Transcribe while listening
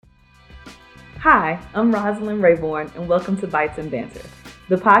Hi, I'm Rosalind Rayborn, and welcome to Bites and Banter,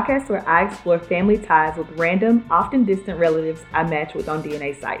 the podcast where I explore family ties with random, often distant relatives I match with on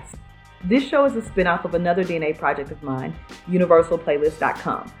DNA sites. This show is a spinoff of another DNA project of mine,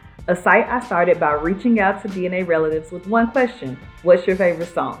 UniversalPlaylist.com, a site I started by reaching out to DNA relatives with one question: what's your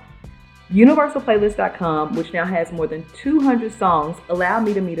favorite song? UniversalPlaylist.com, which now has more than 200 songs, allowed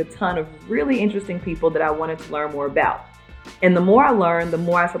me to meet a ton of really interesting people that I wanted to learn more about. And the more I learned, the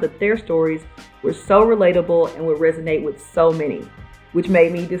more I saw that their stories were so relatable and would resonate with so many, which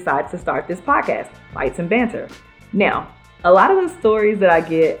made me decide to start this podcast, Bites and Banter. Now, a lot of the stories that I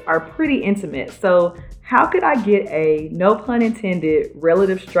get are pretty intimate, so how could I get a, no pun intended,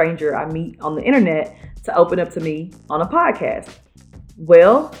 relative stranger I meet on the internet to open up to me on a podcast?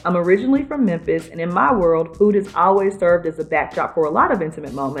 Well, I'm originally from Memphis, and in my world, food has always served as a backdrop for a lot of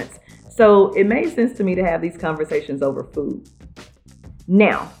intimate moments, so it made sense to me to have these conversations over food.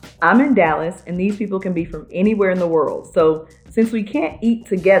 Now, I'm in Dallas, and these people can be from anywhere in the world, so since we can't eat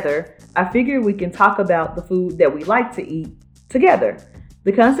together, I figured we can talk about the food that we like to eat together.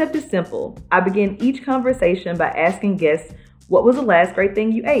 The concept is simple. I begin each conversation by asking guests, what was the last great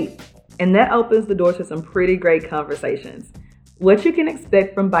thing you ate? And that opens the door to some pretty great conversations. What you can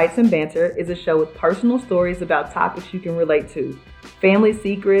expect from Bites and Banter is a show with personal stories about topics you can relate to. Family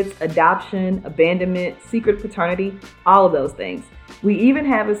secrets, adoption, abandonment, secret paternity, all of those things. We even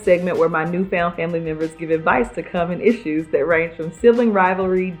have a segment where my newfound family members give advice to common issues that range from sibling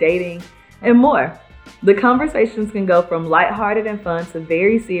rivalry, dating, and more. The conversations can go from lighthearted and fun to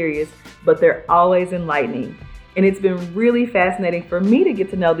very serious, but they're always enlightening. And it's been really fascinating for me to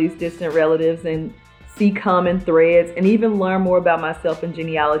get to know these distant relatives and see common threads and even learn more about myself and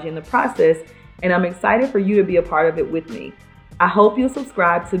genealogy in the process. And I'm excited for you to be a part of it with me. I hope you'll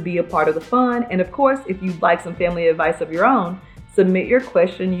subscribe to be a part of the fun. And of course, if you'd like some family advice of your own, submit your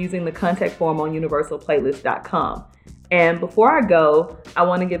question using the contact form on universalplaylist.com. And before I go, I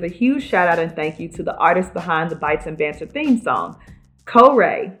want to give a huge shout out and thank you to the artist behind the Bites and Banter theme song,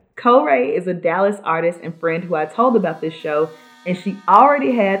 Koray. Koray is a Dallas artist and friend who I told about this show, and she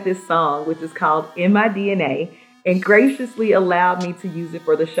already had this song, which is called In My DNA, and graciously allowed me to use it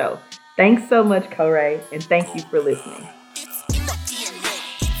for the show. Thanks so much, Koray, and thank you for listening.